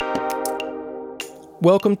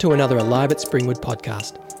Welcome to another Alive at Springwood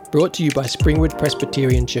podcast, brought to you by Springwood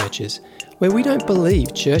Presbyterian Churches, where we don't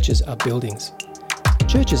believe churches are buildings.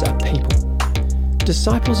 Churches are people.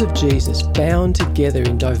 Disciples of Jesus bound together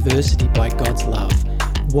in diversity by God's love,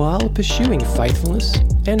 while pursuing faithfulness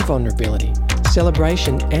and vulnerability,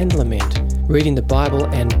 celebration and lament, reading the Bible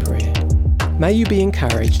and prayer. May you be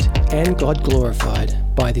encouraged and God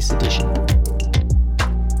glorified by this edition.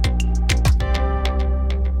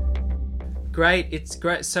 Great, it's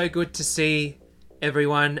great, so good to see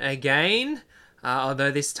everyone again,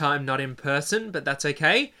 although this time not in person, but that's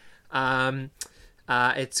okay.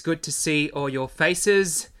 It's good to see all your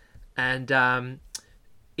faces, and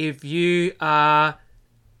if you have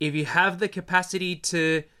the capacity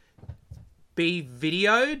to be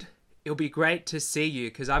videoed, it'll be great to see you,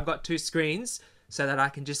 because I've got two screens so that I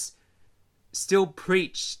can just still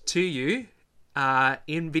preach to you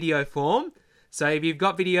in video form. So if you've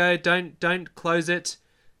got video, don't close it,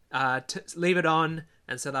 leave it on,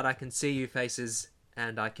 and so that I can see you faces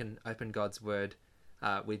and I can open God's word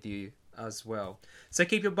with you as well. So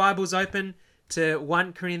keep your Bibles open to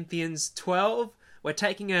 1 Corinthians 12. We're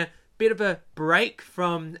taking a bit of a break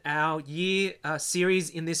from our year series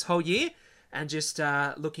in this whole year, and just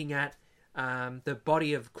looking at the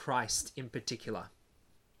body of Christ in particular.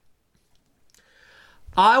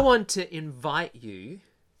 I want to invite you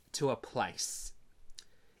to a place.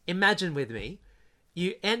 Imagine with me,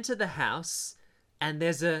 you enter the house and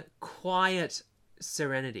there's a quiet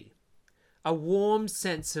serenity, a warm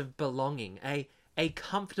sense of belonging, a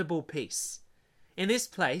comfortable peace. In this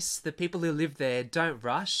place, the people who live there don't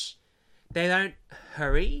rush, they don't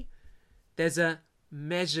hurry. There's a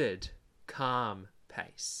measured, calm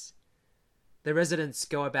pace. The residents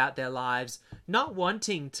go about their lives not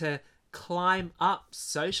wanting to climb up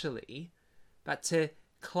socially, but to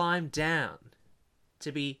climb down,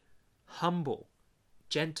 to be humble,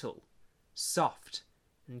 gentle, soft,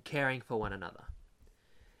 and caring for one another.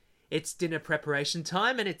 It's dinner preparation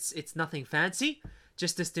time, and it's nothing fancy,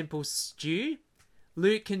 just a simple stew.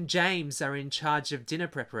 Luke and James are in charge of dinner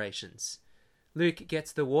preparations. Luke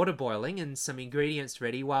gets the water boiling and some ingredients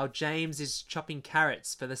ready, while James is chopping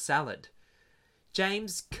carrots for the salad.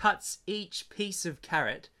 James cuts each piece of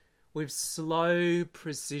carrot with slow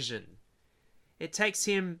precision. It takes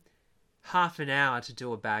him half an hour to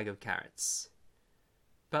do a bag of carrots.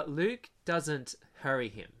 But Luke doesn't hurry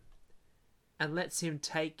him and lets him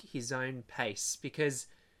take his own pace, because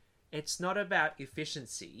it's not about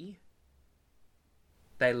efficiency.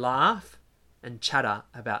 They laugh and chatter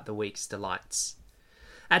about the week's delights.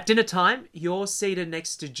 At dinner time, you're seated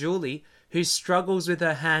next to Julie, who struggles with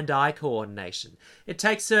her hand-eye coordination. It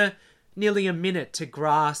takes her nearly a minute to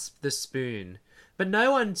grasp the spoon, but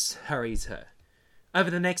no one hurries her. Over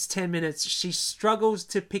the next 10 minutes, she struggles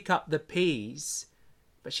to pick up the peas,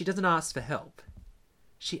 but she doesn't ask for help.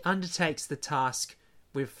 She undertakes the task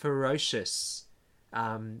with ferocious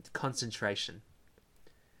concentration.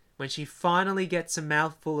 When she finally gets a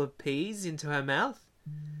mouthful of peas into her mouth,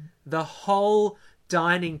 the whole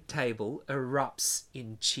dining table erupts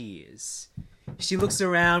in cheers. She looks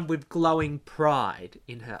around with glowing pride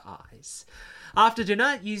in her eyes. After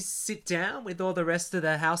dinner, you sit down with all the rest of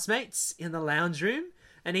the housemates in the lounge room,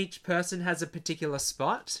 and each person has a particular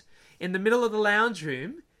spot. In the middle of the lounge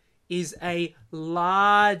room is a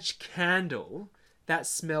large candle that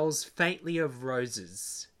smells faintly of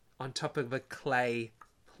roses on top of a clay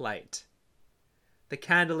plate. The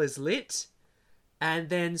candle is lit and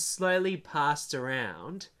then slowly passed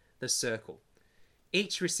around the circle.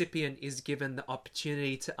 Each recipient is given the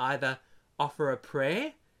opportunity to either offer a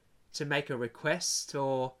prayer, to make a request,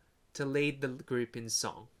 or to lead the group in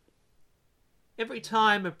song. Every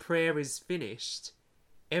time a prayer is finished,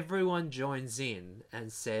 everyone joins in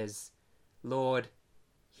and says, "Lord,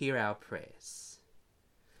 hear our prayers."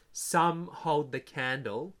 Some hold the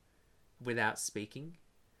candle without speaking.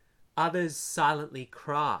 Others silently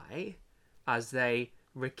cry as they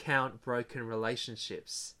recount broken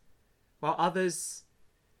relationships, while others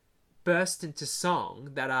burst into song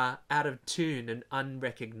that are out of tune and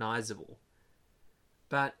unrecognizable.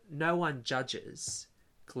 But no one judges,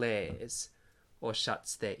 glares, or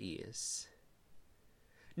shuts their ears.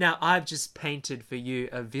 Now, I've just painted for you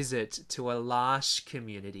a visit to a L'Arche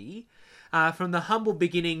community from the humble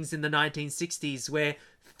beginnings in the 1960s, where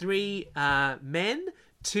three men,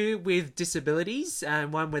 two with disabilities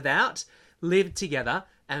and one without, lived together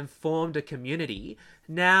and formed a community.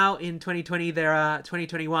 Now in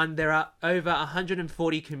 2021, there are over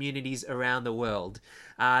 140 communities around the world.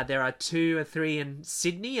 There are 2 or 3 in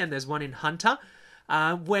Sydney, and there's one in Hunter,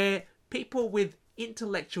 where people with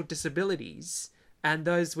intellectual disabilities and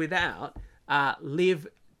those without live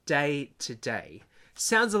day to day.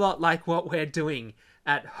 Sounds a lot like what we're doing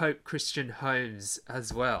at Hope Christian Homes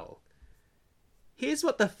as well. Here's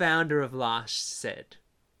what the founder of L'Arche said.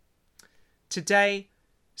 Today,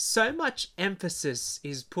 so much emphasis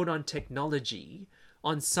is put on technology,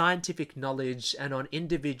 on scientific knowledge, and on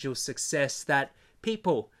individual success that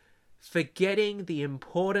people, forgetting the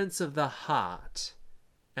importance of the heart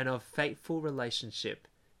and of faithful relationship,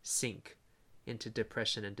 sink into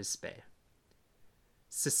depression and despair.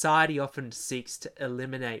 Society often seeks to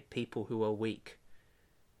eliminate people who are weak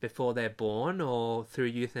before they're born or through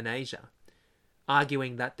euthanasia,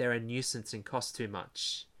 arguing that they're a nuisance and cost too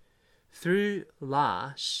much. Through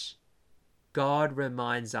L'Arche, God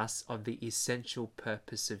reminds us of the essential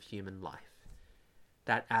purpose of human life,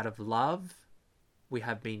 that out of love, we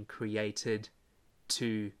have been created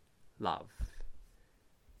to love.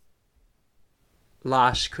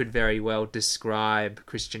 L'Arche could very well describe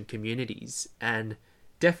Christian communities, and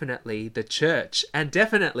definitely the church, and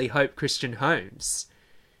definitely Hope Christian Homes,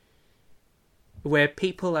 where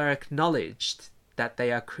people are acknowledged that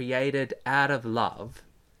they are created out of love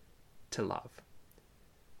to love,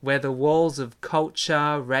 where the walls of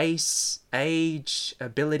culture, race, age,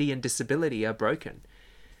 ability, and disability are broken,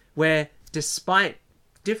 where despite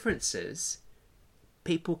differences,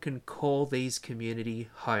 people can call these community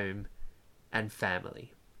home and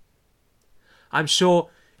family. I'm sure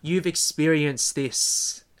you've experienced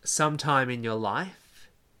this sometime in your life,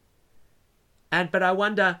 but I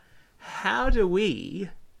wonder, how do we,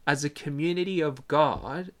 as a community of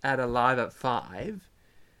God at Alive at 5,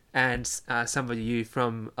 and some of you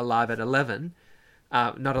from Alive at 11,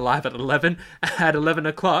 not Alive at 11, at 11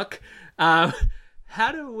 o'clock,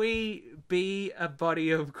 how do we be a body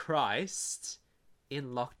of Christ in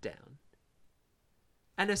lockdown?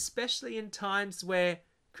 And especially in times where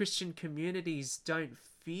Christian communities don't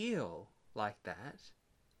feel like that,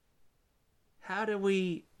 how do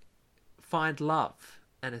we find love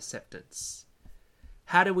and acceptance?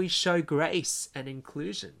 How do we show grace and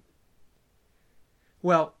inclusion?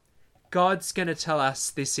 Well, God's going to tell us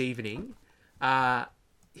this evening,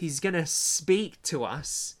 he's going to speak to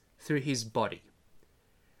us through his body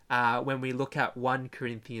when we look at 1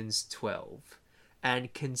 Corinthians 12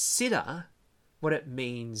 and consider what it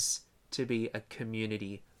means to be a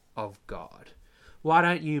community of God. Why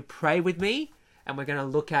don't you pray with me, and we're going to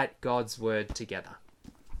look at God's word together.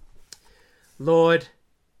 Lord,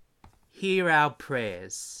 hear our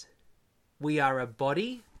prayers. We are a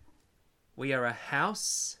body, we are a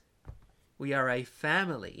house, we are a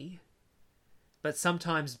family, but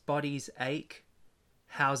sometimes bodies ache,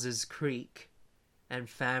 houses creak, and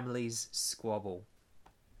families squabble.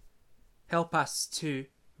 Help us to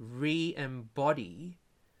re-embody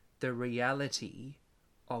the reality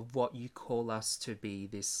of what you call us to be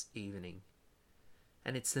this evening.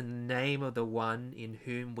 And it's in the name of the one in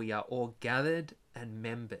whom we are all gathered and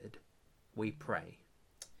membered, we pray.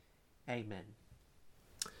 Amen.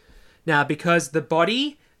 Now, because the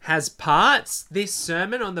body has parts, this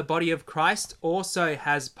sermon on the body of Christ also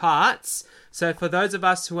has parts. So for those of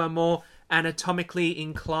us who are more anatomically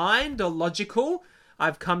inclined or logical,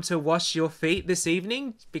 I've come to wash your feet this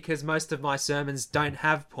evening because most of my sermons don't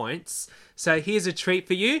have points. So here's a treat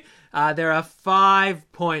for you. There are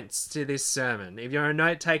 5 points to this sermon. If you're a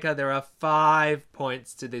note taker, there are 5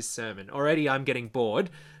 points to this sermon. Already I'm getting bored,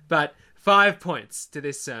 but 5 points to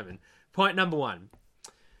this sermon. Point number 1.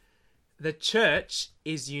 The church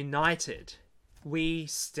is united. We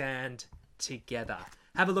stand together.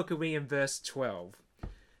 Have a look at me in verse 12.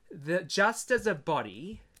 Just as a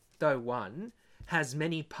body, though one, has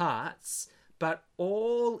many parts, but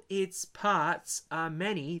all its parts are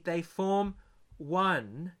many, they form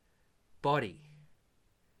one body.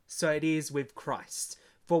 So it is with Christ.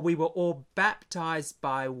 For we were all baptized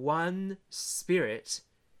by one Spirit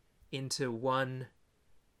into one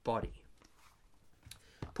body.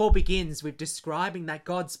 Paul begins with describing that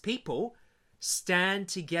God's people stand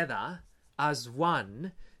together as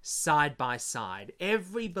one, side by side.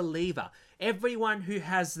 Every believer, everyone who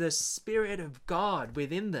has the Spirit of God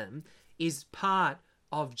within them is part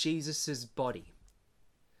of Jesus's body.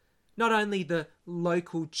 Not only the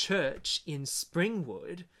local church in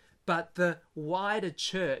Springwood, but the wider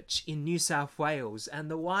church in New South Wales and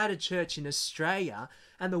the wider church in Australia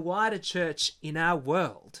and the wider church in our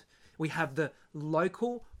world. We have the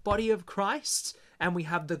local body of Christ and we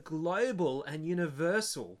have the global and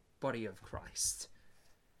universal body of Christ.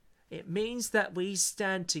 It means that we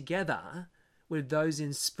stand together with those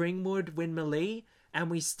in Springwood, Winmalee, and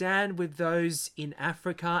we stand with those in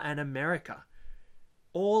Africa and America,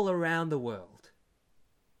 all around the world,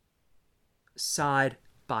 side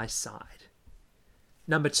by side.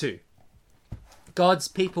 Number 2, God's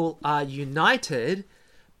people are united,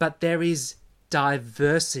 but there is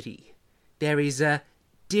diversity. There is a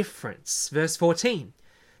difference. Verse 14.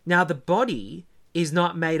 Now the body is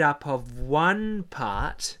not made up of one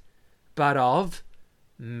part, but of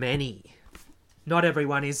many. Not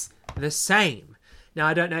everyone is the same. Now,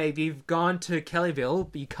 I don't know if you've gone to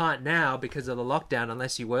Kellyville, but you can't now because of the lockdown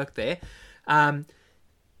unless you work there.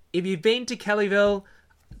 If you've been to Kellyville,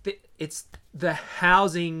 it's the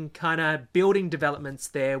housing kind of building developments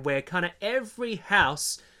there where kind of every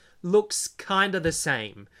house looks kind of the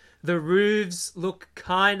same. The roofs look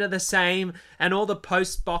kind of the same, and all the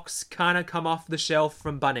post box kind of come off the shelf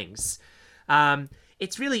from Bunnings.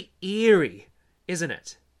 It's really eerie, isn't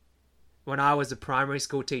it? When I was a primary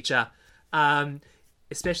school teacher,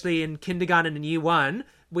 especially in kindergarten and year 1,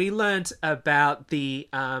 we learnt about the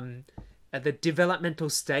developmental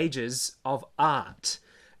stages of art.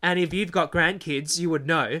 And if you've got grandkids, you would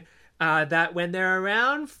know that when they're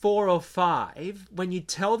around 4 or 5, when you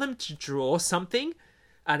tell them to draw something,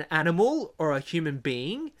 an animal or a human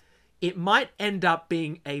being, it might end up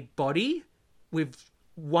being a body with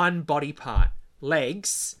one body part,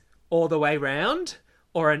 legs all the way round,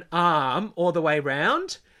 or an arm all the way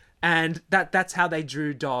round, and that's how they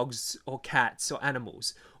drew dogs or cats or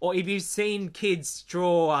animals. Or if you've seen kids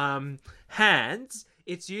draw hands,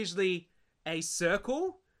 it's usually a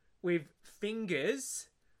circle with fingers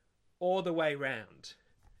all the way round.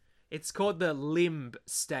 It's called the limb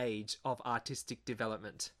stage of artistic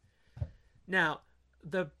development. Now,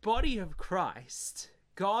 the body of Christ,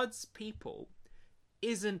 God's people,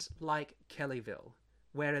 isn't like Kellyville,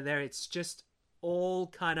 where it's just all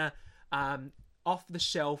kind of off the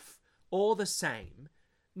shelf, all the same.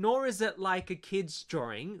 Nor is it like a kid's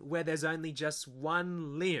drawing where there's only just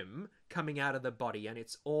one limb coming out of the body and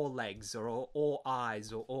it's all legs or all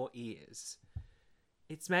eyes or all ears.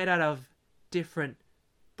 It's made out of different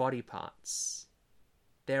body parts.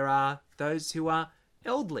 There are those who are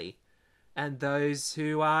elderly and those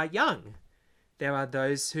who are young. There are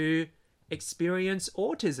those who experience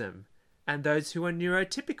autism and those who are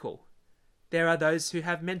neurotypical. There are those who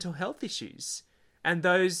have mental health issues and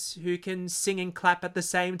those who can sing and clap at the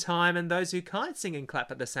same time and those who can't sing and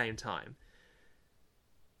clap at the same time.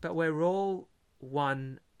 But we're all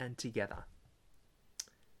one and together.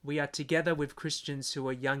 We are together with Christians who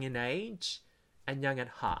are young in age and young at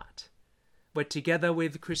heart. We're together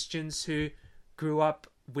with Christians who grew up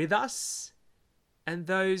with us and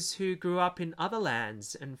those who grew up in other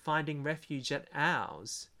lands and finding refuge at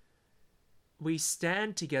ours. We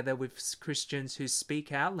stand together with Christians who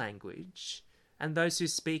speak our language and those who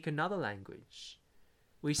speak another language.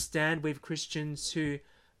 We stand with Christians who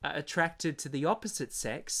are attracted to the opposite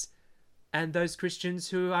sex and those Christians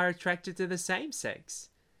who are attracted to the same sex.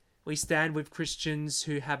 We stand with Christians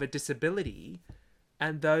who have a disability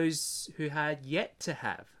and those who had yet to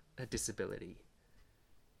have a disability.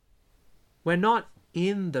 We're not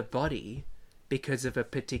in the body because of a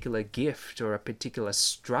particular gift or a particular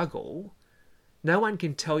struggle. No one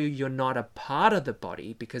can tell you you're not a part of the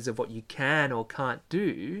body because of what you can or can't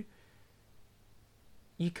do.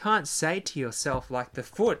 You can't say to yourself like the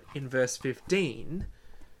foot in verse 15.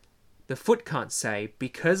 The foot can't say,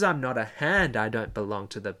 because I'm not a hand, I don't belong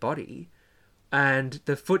to the body. And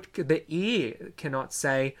the ear cannot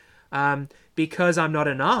say, because I'm not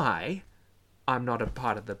an eye, I'm not a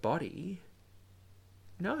part of the body.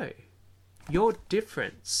 No, your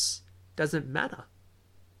difference doesn't matter.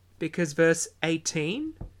 Because verse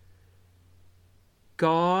 18,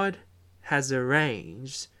 God has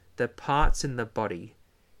arranged the parts in the body,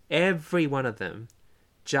 every one of them,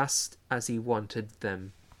 just as he wanted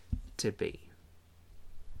them to be.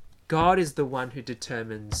 God is the one who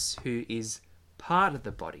determines who is part of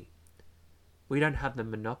the body. We don't have the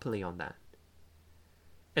monopoly on that.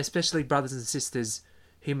 Especially brothers and sisters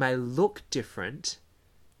who may look different,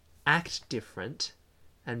 act different,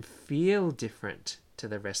 and feel different to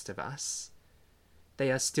the rest of us.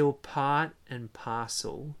 They are still part and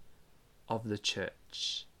parcel of the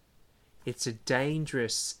church. It's a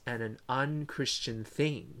dangerous and an unchristian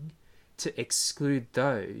thing to exclude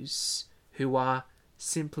those who are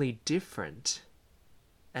simply different.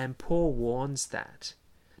 And Paul warns that.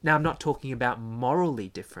 Now, I'm not talking about morally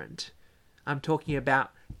different. I'm talking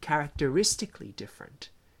about characteristically different,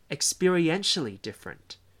 experientially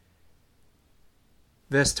different.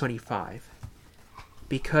 Verse 25.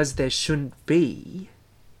 Because there shouldn't be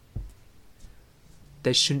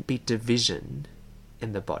division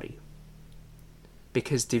in the body.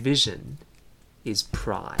 Because division is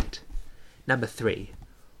pride. Number 3,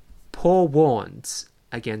 Paul warns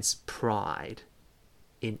against pride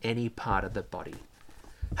in any part of the body.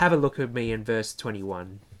 Have a look at me in verse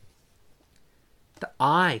 21. The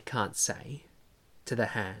eye can't say to the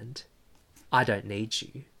hand, I don't need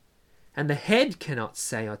you. And the head cannot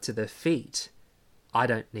say to the feet, I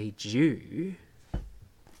don't need you.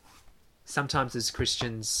 Sometimes as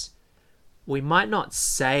Christians, we might not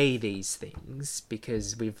say these things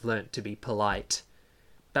because we've learnt to be polite,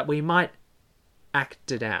 but we might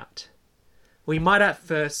act it out. We might at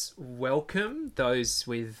first welcome those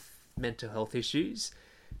with mental health issues,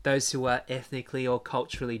 those who are ethnically or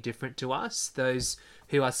culturally different to us, those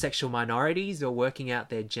who are sexual minorities or working out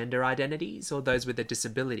their gender identities, or those with a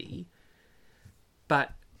disability.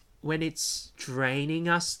 But when it's draining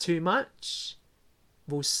us too much,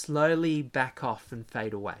 we'll slowly back off and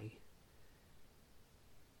fade away.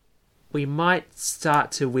 We might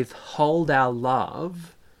start to withhold our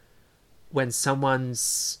love when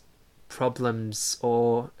someone's problems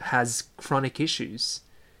or has chronic issues,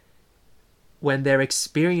 when their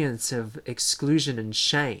experience of exclusion and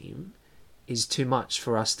shame is too much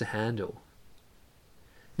for us to handle.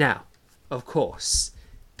 Now, of course,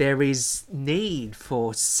 there is need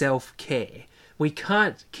for self-care. We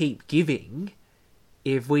can't keep giving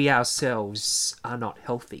if we ourselves are not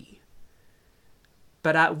healthy.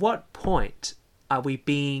 But at what point are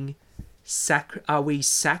we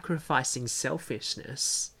sacrificing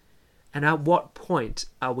selfishness? And at what point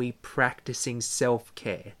are we practicing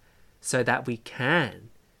self-care so that we can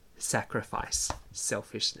sacrifice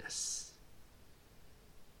selfishness?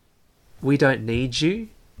 We don't need you.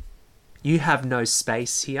 You have no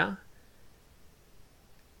space here.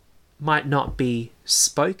 Might not be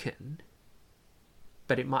spoken,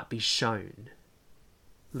 but it might be shown,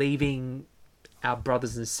 leaving our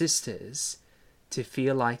brothers and sisters to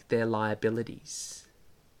feel like they're liabilities.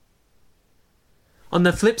 On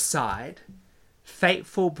the flip side,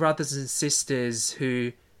 faithful brothers and sisters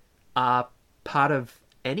who are part of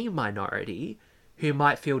any minority, who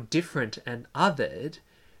might feel different and othered,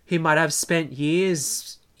 who might have spent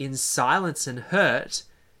years in silence and hurt,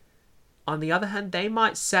 on the other hand, they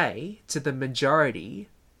might say to the majority,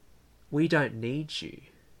 we don't need you.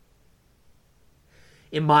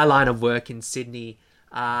 In my line of work in Sydney,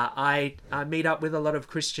 I meet up with a lot of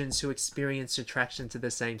Christians who experience attraction to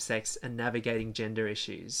the same sex and navigating gender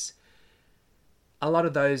issues. A lot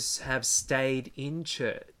of those have stayed in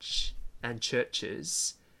church and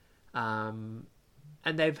churches, and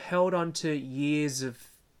they've held on to years of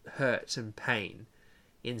hurt and pain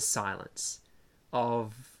in silence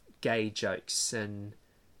of gay jokes, and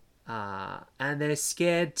they're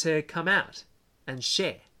scared to come out and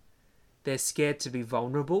share. They're scared to be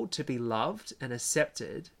vulnerable, to be loved and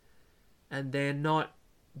accepted, and they're not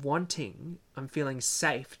wanting and feeling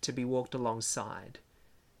safe to be walked alongside,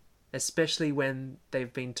 especially when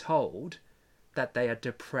they've been told that they are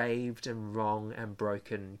depraved and wrong and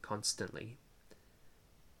broken constantly.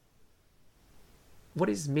 What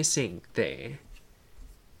is missing there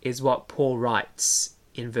is what Paul writes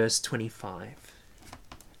in verse 25.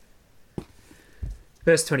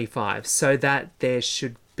 Verse 25, so that there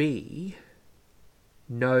should be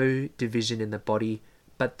no division in the body,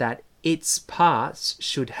 but that its parts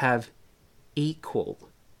should have equal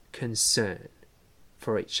concern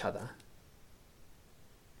for each other.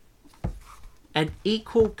 And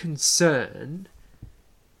equal concern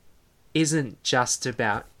isn't just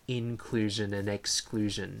about inclusion and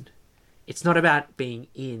exclusion. It's not about being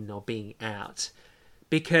in or being out,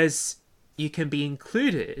 because you can be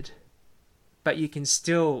included, but you can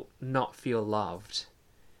still not feel loved.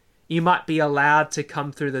 You might be allowed to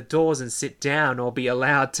come through the doors and sit down, or be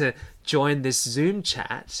allowed to join this Zoom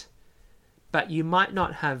chat, but you might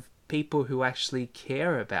not have people who actually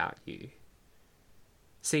care about you.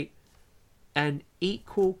 See, an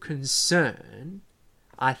equal concern,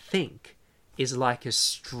 I think, is like a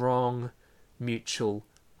strong mutual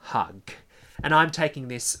hug. And I'm taking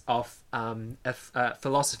this off a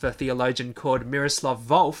philosopher, theologian called Miroslav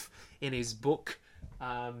Volf in his book,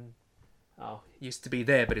 used to be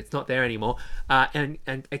there, but it's not there anymore, and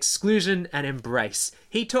Exclusion and Embrace.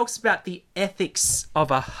 He talks about the ethics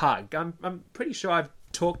of a hug. I'm pretty sure I've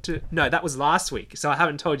talked to... No, that was last week, so I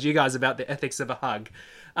haven't told you guys about the ethics of a hug.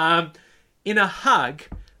 In a hug,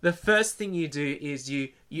 the first thing you do is you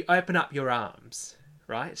open up your arms,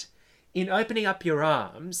 right? In opening up your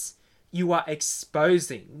arms, you are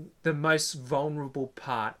exposing the most vulnerable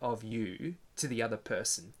part of you to the other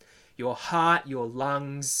person. Your heart, your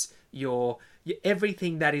lungs, your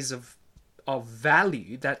everything that is of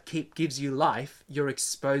value, that gives you life, you're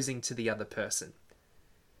exposing to the other person.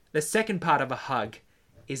 The second part of a hug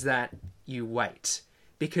is that you wait,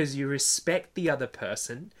 because you respect the other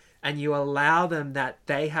person and you allow them that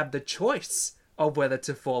they have the choice of whether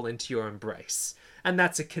to fall into your embrace. And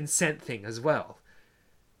that's a consent thing as well.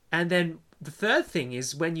 And then the third thing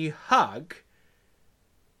is when you hug,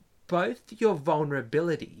 both your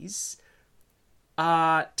vulnerabilities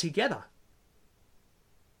are together.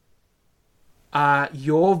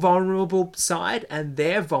 Your vulnerable side and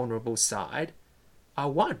their vulnerable side are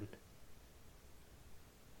one.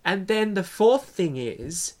 And then the fourth thing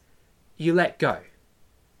is you let go.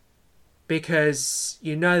 Because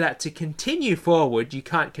you know that to continue forward, you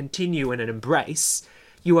can't continue in an embrace.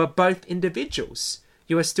 You are both individuals.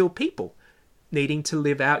 You are still people needing to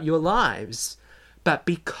live out your lives. But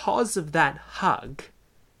because of that hug,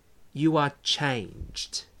 you are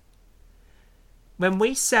changed. When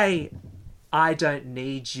we say, I don't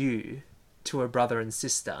need you, to a brother and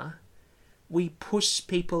sister, we push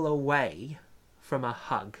people away from a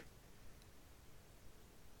hug.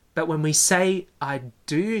 But when we say, I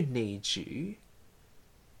do need you,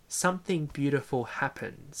 something beautiful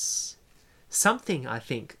happens. Something, I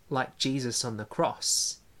think, like Jesus on the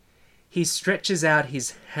cross. He stretches out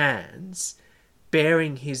his hands,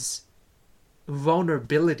 bearing his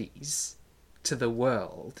vulnerabilities to the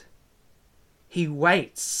world. He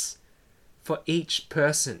waits for each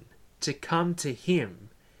person to come to him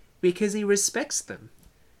because he respects them.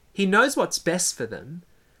 He knows what's best for them,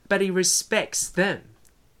 but he respects them.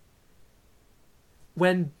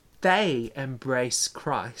 When they embrace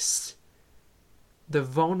Christ, the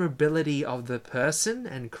vulnerability of the person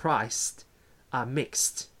and Christ are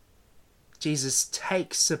mixed. Jesus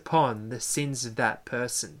takes upon the sins of that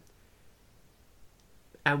person.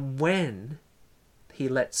 And when he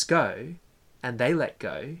lets go, and they let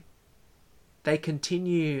go, they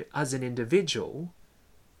continue as an individual,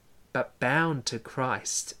 but bound to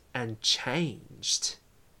Christ and changed.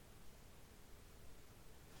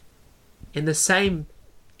 In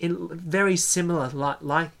very similar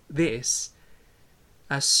like this,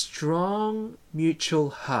 a strong mutual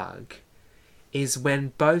hug is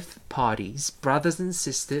when both parties, brothers and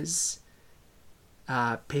sisters,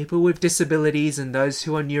 people with disabilities and those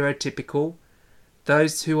who are neurotypical,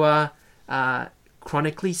 those who are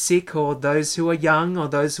chronically sick, or those who are young, or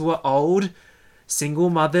those who are old, single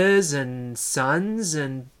mothers and sons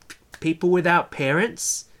and people without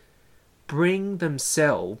parents, bring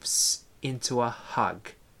themselves into a hug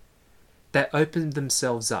that open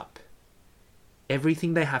themselves up.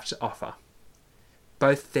 Everything they have to offer,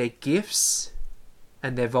 both their gifts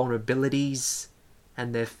and their vulnerabilities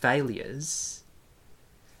and their failures,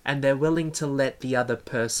 and they're willing to let the other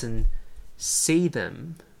person see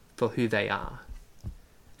them for who they are.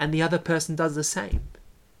 And the other person does the same.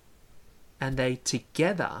 And they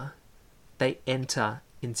together, they enter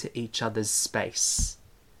into each other's space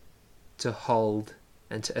to hold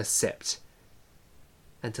and to accept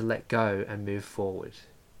and to let go and move forward.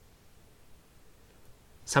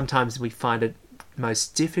 Sometimes we find it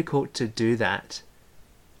most difficult to do that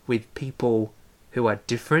with people who are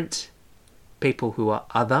different, people who are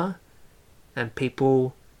other, and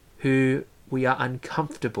people who we are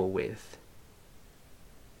uncomfortable with.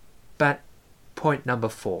 But point number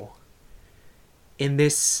 4. In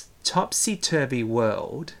this topsy-turvy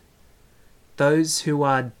world, those who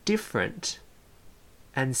are different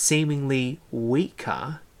and seemingly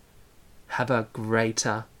weaker have a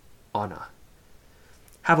greater honour.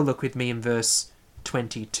 Have a look with me in verse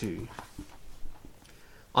 22.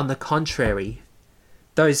 On the contrary,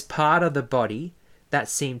 those part of the body that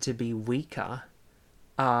seem to be weaker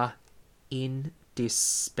are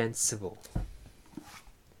indispensable.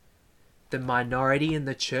 The minority in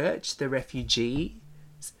the church, the refugees,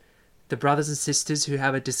 the brothers and sisters who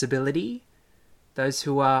have a disability, those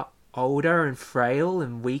who are older and frail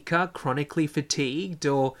and weaker, chronically fatigued,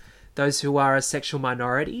 or those who are a sexual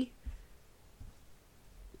minority,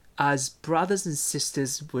 as brothers and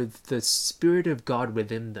sisters with the Spirit of God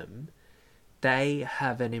within them, they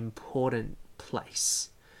have an important place.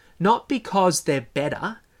 Not because they're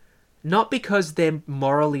better, not because they're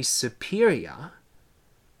morally superior,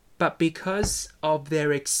 but because of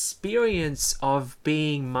their experience of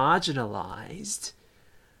being marginalized.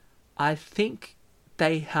 I think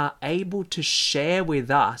they are able to share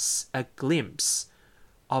with us a glimpse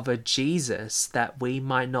of a Jesus that we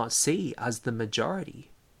might not see as the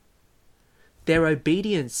majority. Their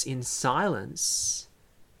obedience in silence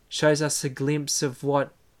shows us a glimpse of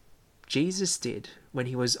what Jesus did when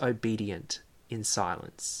he was obedient in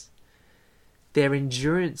silence. Their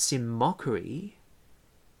endurance in mockery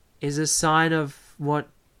is a sign of what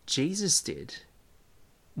Jesus did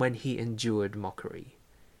when he endured mockery.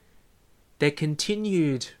 Their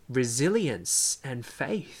continued resilience and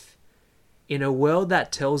faith in a world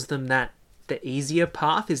that tells them that the easier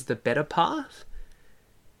path is the better path,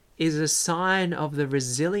 is a sign of the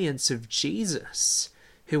resilience of Jesus,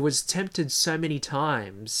 who was tempted so many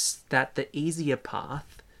times that the easier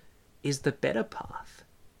path is the better path.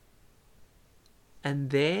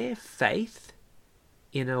 And their faith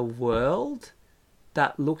in a world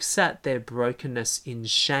that looks at their brokenness in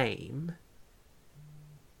shame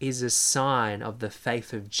is a sign of the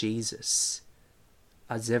faith of Jesus,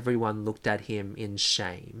 as everyone looked at him in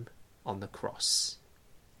shame on the cross.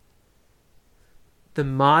 The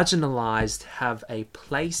marginalized have a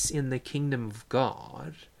place in the kingdom of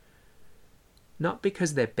God, not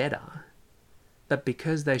because they're better, but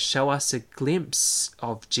because they show us a glimpse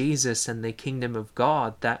of Jesus and the kingdom of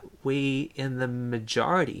God that we in the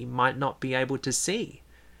majority might not be able to see.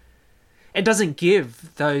 It doesn't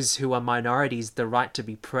give those who are minorities the right to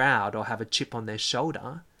be proud or have a chip on their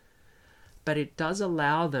shoulder, but it does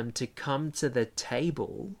allow them to come to the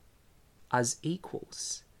table as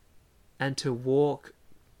equals and to walk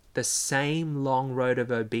the same long road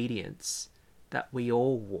of obedience that we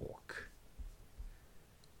all walk.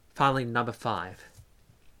 Finally, number 5.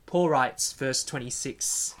 Paul writes, verse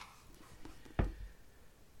 26,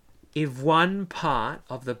 if one part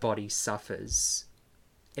of the body suffers,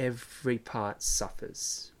 every part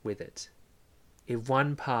suffers with it. If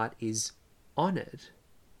one part is honored,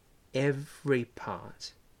 every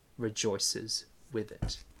part rejoices with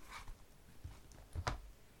it.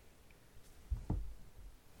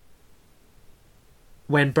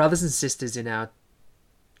 When brothers and sisters in our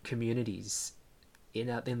communities,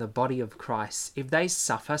 in the body of Christ, if they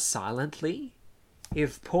suffer silently,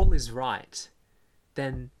 if Paul is right,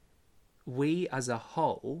 then we as a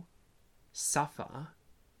whole suffer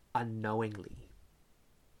unknowingly.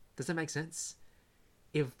 Does that make sense?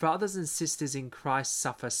 If brothers and sisters in Christ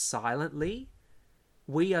suffer silently,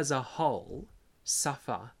 we as a whole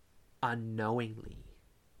suffer unknowingly.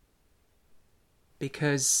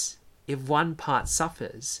 Because if one part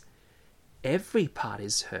suffers, every part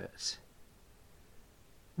is hurt.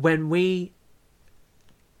 When we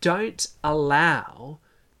don't allow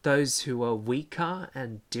those who are weaker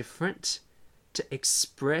and different to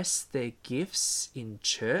express their gifts in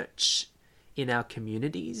church, in our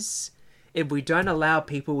communities, if we don't allow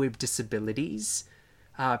people with disabilities,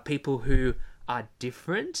 people who are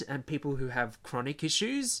different and people who have chronic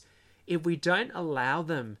issues, if we don't allow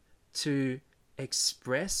them to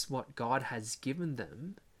express what God has given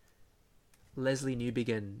them, Leslie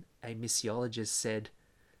Newbigin, a missiologist, said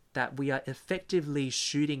that we are effectively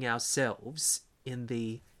shooting ourselves in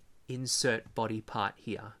the insert body part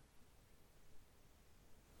here.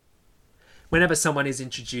 Whenever someone is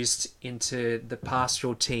introduced into the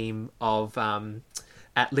pastoral team of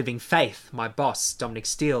at Living Faith, my boss, Dominic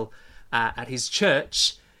Steele, at his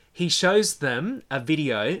church, he shows them a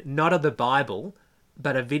video, not of the Bible,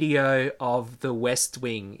 but a video of the West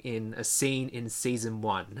Wing in a scene in season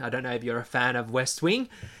 1. I don't know if you're a fan of West Wing.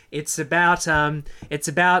 It's about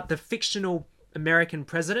the fictional American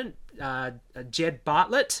president, Jed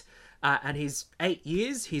Bartlett, and his 8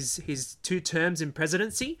 years, his 2 terms in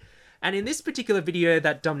presidency. And in this particular video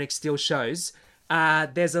that Dominic Steele shows,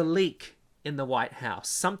 there's a leak in the White House.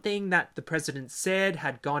 Something that the president said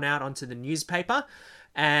had gone out onto the newspaper,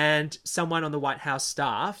 and someone on the White House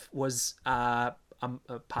staff was a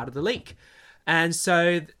part of the leak. And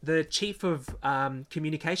so the chief of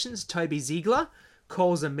communications, Toby Ziegler,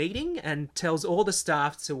 calls a meeting and tells all the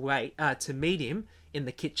staff to wait to meet him in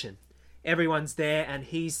the kitchen. Everyone's there and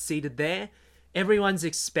he's seated there. Everyone's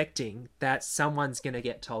expecting that someone's going to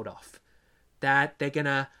get told off, that they're going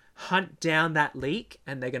to hunt down that leak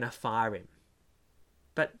and they're going to fire him.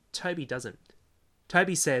 But Toby doesn't.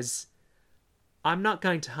 Toby says, I'm not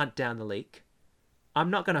going to hunt down the leak. I'm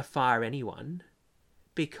not going to fire anyone,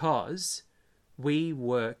 because we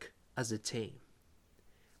work as a team.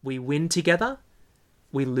 We win together,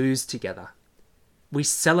 we lose together. We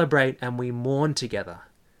celebrate and we mourn together.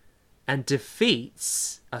 And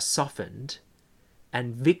defeats are softened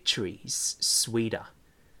and victories sweeter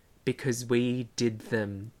because we did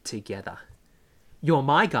them together. You're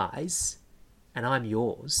my guys and I'm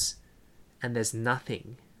yours, and there's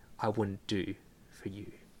nothing I wouldn't do for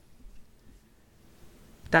you.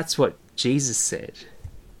 That's what Jesus said.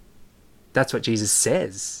 That's what Jesus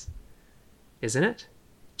says, isn't it?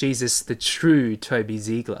 Jesus, the true Toby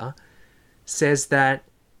Ziegler, says that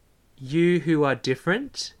you who are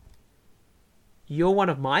different, you're one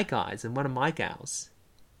of my guys and one of my gals.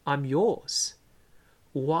 I'm yours.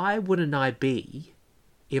 Why wouldn't I be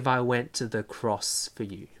if I went to the cross for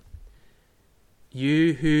you?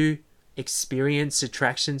 You who experience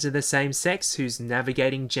attraction to the same sex, who's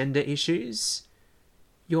navigating gender issues,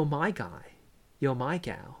 you're my guy. You're my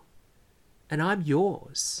gal. and I'm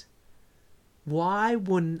yours. Why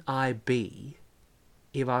wouldn't I be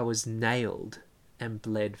if I was nailed and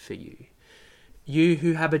bled for you? You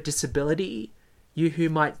who have a disability, you who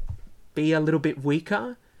might be a little bit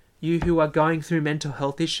weaker, you who are going through mental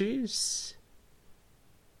health issues,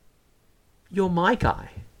 you're my guy,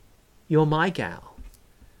 you're my gal,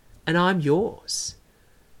 and I'm yours.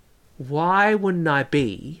 Why wouldn't I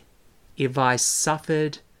be if I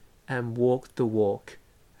suffered and walked the walk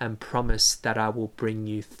and promised that I will bring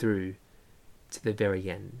you through to the very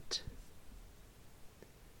end?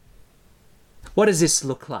 What does this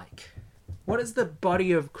look like? What does the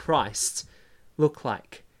body of Christ look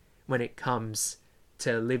like when it comes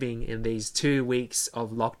to living in these 2 weeks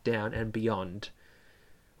of lockdown and beyond?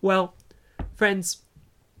 Well, friends,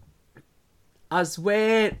 as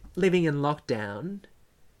we're living in lockdown,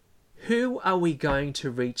 who are we going to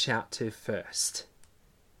reach out to first?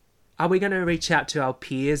 Are we going to reach out to our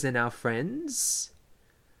peers and our friends?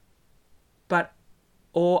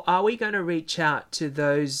 Or are we going to reach out to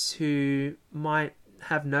those who might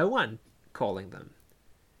have no one calling them?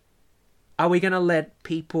 Are we going to let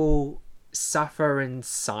people suffer in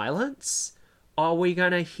silence? Or are we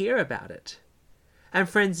going to hear about it? And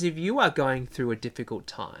friends, if you are going through a difficult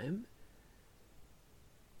time,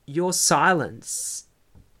 your silence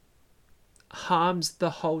harms the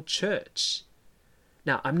whole church.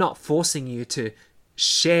 Now, I'm not forcing you to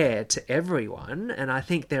share to everyone, and I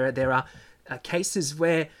think there are cases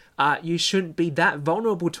where you shouldn't be that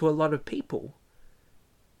vulnerable to a lot of people.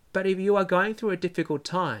 But if you are going through a difficult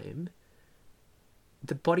time,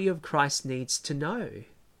 the body of Christ needs to know.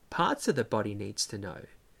 Parts of the body needs to know,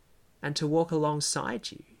 and to walk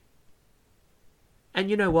alongside you. And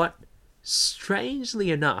you know what?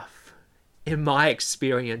 Strangely enough, in my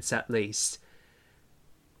experience at least,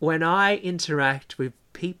 when I interact with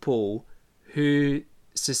people who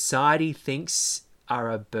society thinks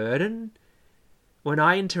are a burden, when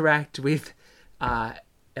I interact with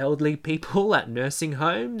elderly people at nursing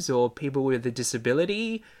homes or people with a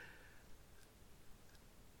disability,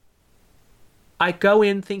 I go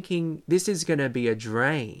in thinking this is going to be a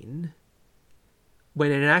drain,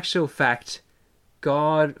 when in actual fact,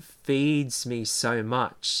 God feeds me so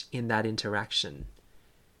much in that interaction.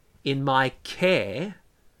 In my care,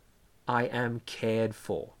 I am cared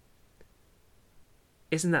for.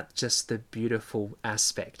 Isn't that just the beautiful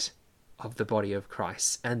aspect of the body of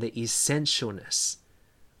Christ and the essentialness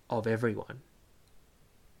of everyone?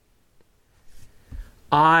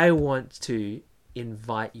 I want to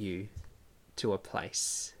invite you to a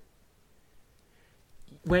place.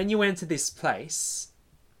 When you enter this place,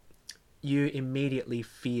 you immediately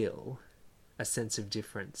feel a sense of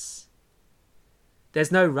difference.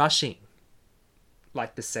 There's no rushing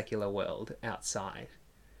like the secular world outside.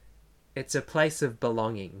 It's a place of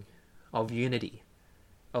belonging, of unity,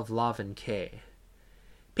 of love and care.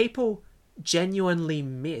 People genuinely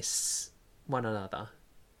miss one another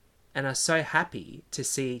and are so happy to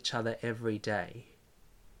see each other every day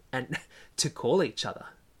and to call each other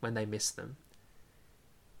when they miss them.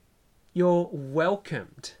 You're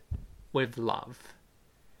welcomed with love.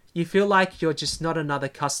 You feel like you're just not another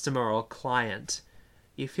customer or client.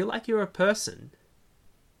 You feel like you're a person.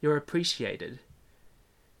 You're appreciated.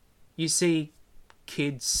 You see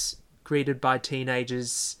kids greeted by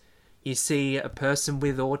teenagers. You see a person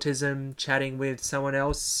with autism chatting with someone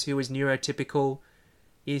else who is neurotypical.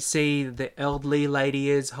 You see the elderly lady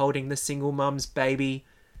is holding the single mum's baby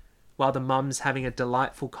while the mum's having a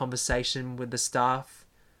delightful conversation with the staff.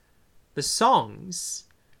 The songs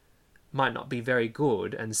might not be very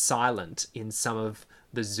good and silent in some of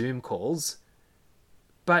the Zoom calls,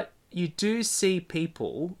 but you do see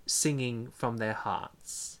people singing from their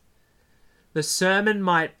hearts. The sermon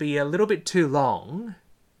might be a little bit too long,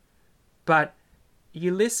 but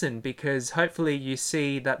you listen because hopefully you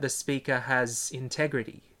see that the speaker has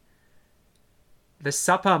integrity. The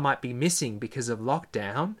supper might be missing because of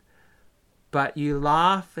lockdown, but you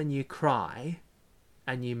laugh and you cry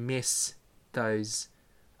and you miss those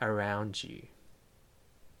around you.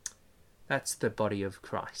 That's the body of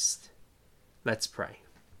Christ. Let's pray.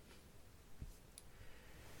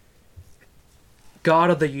 God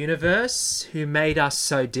of the universe, who made us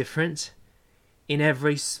so different in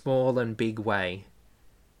every small and big way,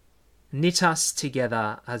 knit us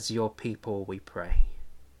together as your people, we pray.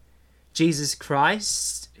 Jesus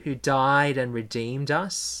Christ, who died and redeemed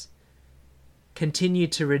us, continue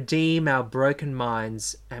to redeem our broken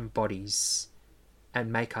minds and bodies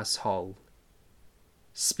and make us whole.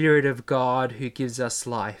 Spirit of God, who gives us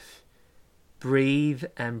life, breathe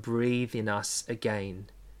and breathe in us again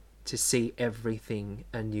to see everything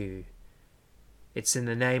anew. It's in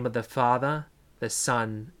the name of the Father, the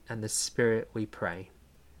Son, and the Spirit we pray.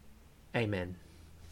 Amen.